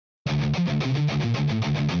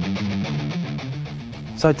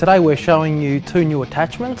So today we're showing you two new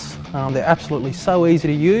attachments. They're absolutely so easy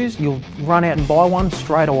to use, you'll run out and buy one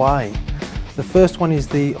straight away. The first one is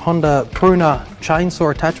the Honda Pruner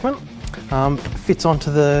chainsaw attachment. Fits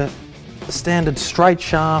onto the standard straight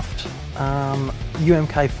shaft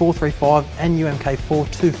UMK 435 and UMK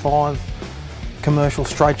 425 commercial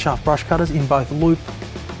straight shaft brush cutters in both loop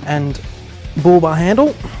and bull bar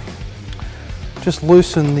handle. Just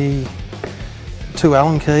loosen the two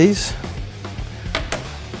Allen keys,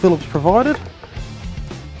 Phillips provided.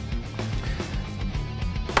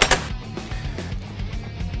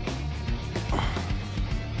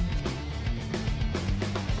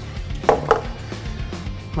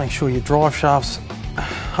 Make sure your drive shaft's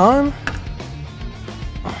home.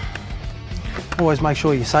 Always make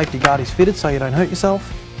sure your safety guard is fitted so you don't hurt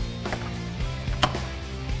yourself.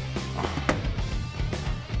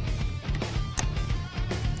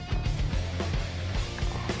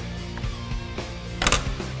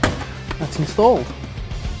 That's installed.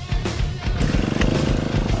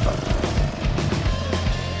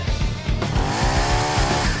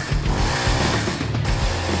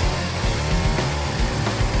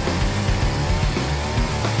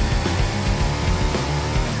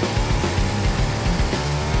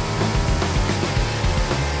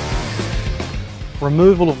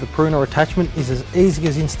 Removal of the pruner attachment is as easy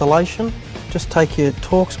as installation. Just take your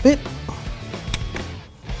Torx bit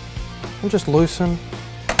and just loosen.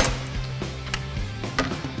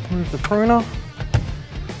 Remove the pruner.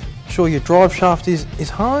 Ensure your drive shaft is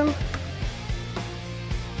home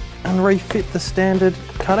and refit the standard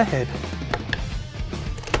cutter head.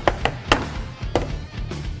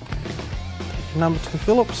 Take your number 2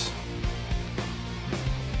 Phillips.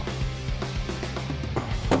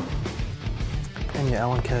 And your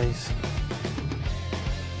Allen keys.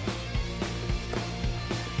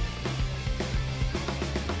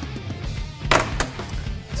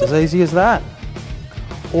 It's as easy as that.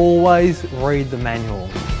 Always read the manual.